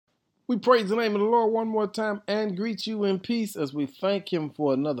We praise the name of the Lord one more time and greet you in peace as we thank Him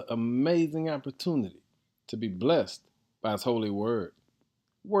for another amazing opportunity to be blessed by His holy word.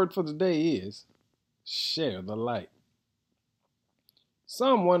 Word for the day is share the light.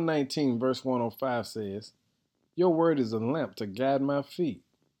 Psalm 119 verse 105 says, "Your word is a lamp to guide my feet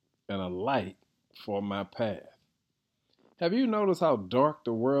and a light for my path." Have you noticed how dark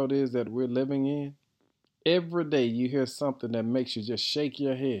the world is that we're living in? Every day you hear something that makes you just shake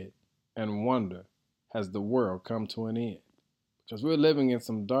your head and wonder, has the world come to an end? Because we're living in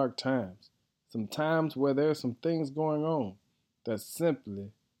some dark times, some times where there are some things going on that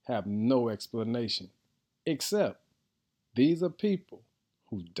simply have no explanation, except these are people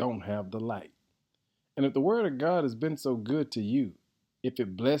who don't have the light. And if the Word of God has been so good to you, if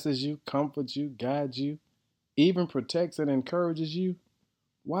it blesses you, comforts you, guides you, even protects and encourages you,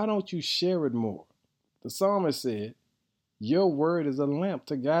 why don't you share it more? The psalmist said, "Your word is a lamp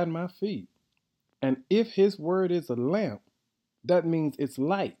to guide my feet." And if His word is a lamp, that means it's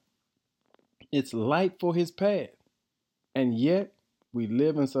light. It's light for His path. And yet, we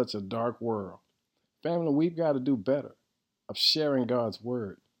live in such a dark world. Family, we've got to do better of sharing God's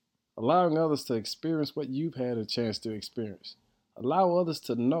word, allowing others to experience what you've had a chance to experience. Allow others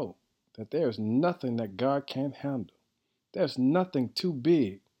to know that there's nothing that God can't handle. There's nothing too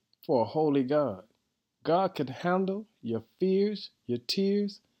big for a holy God. God can handle your fears, your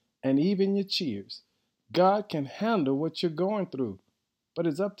tears, and even your cheers. God can handle what you're going through, but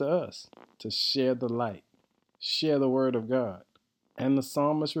it's up to us to share the light, share the word of God. And the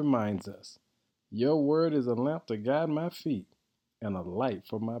psalmist reminds us, "Your word is a lamp to guide my feet and a light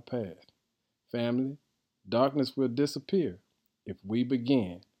for my path." Family, darkness will disappear if we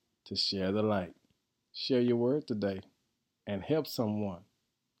begin to share the light. Share your word today and help someone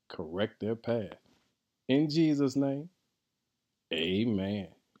correct their path. In Jesus' name,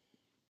 amen.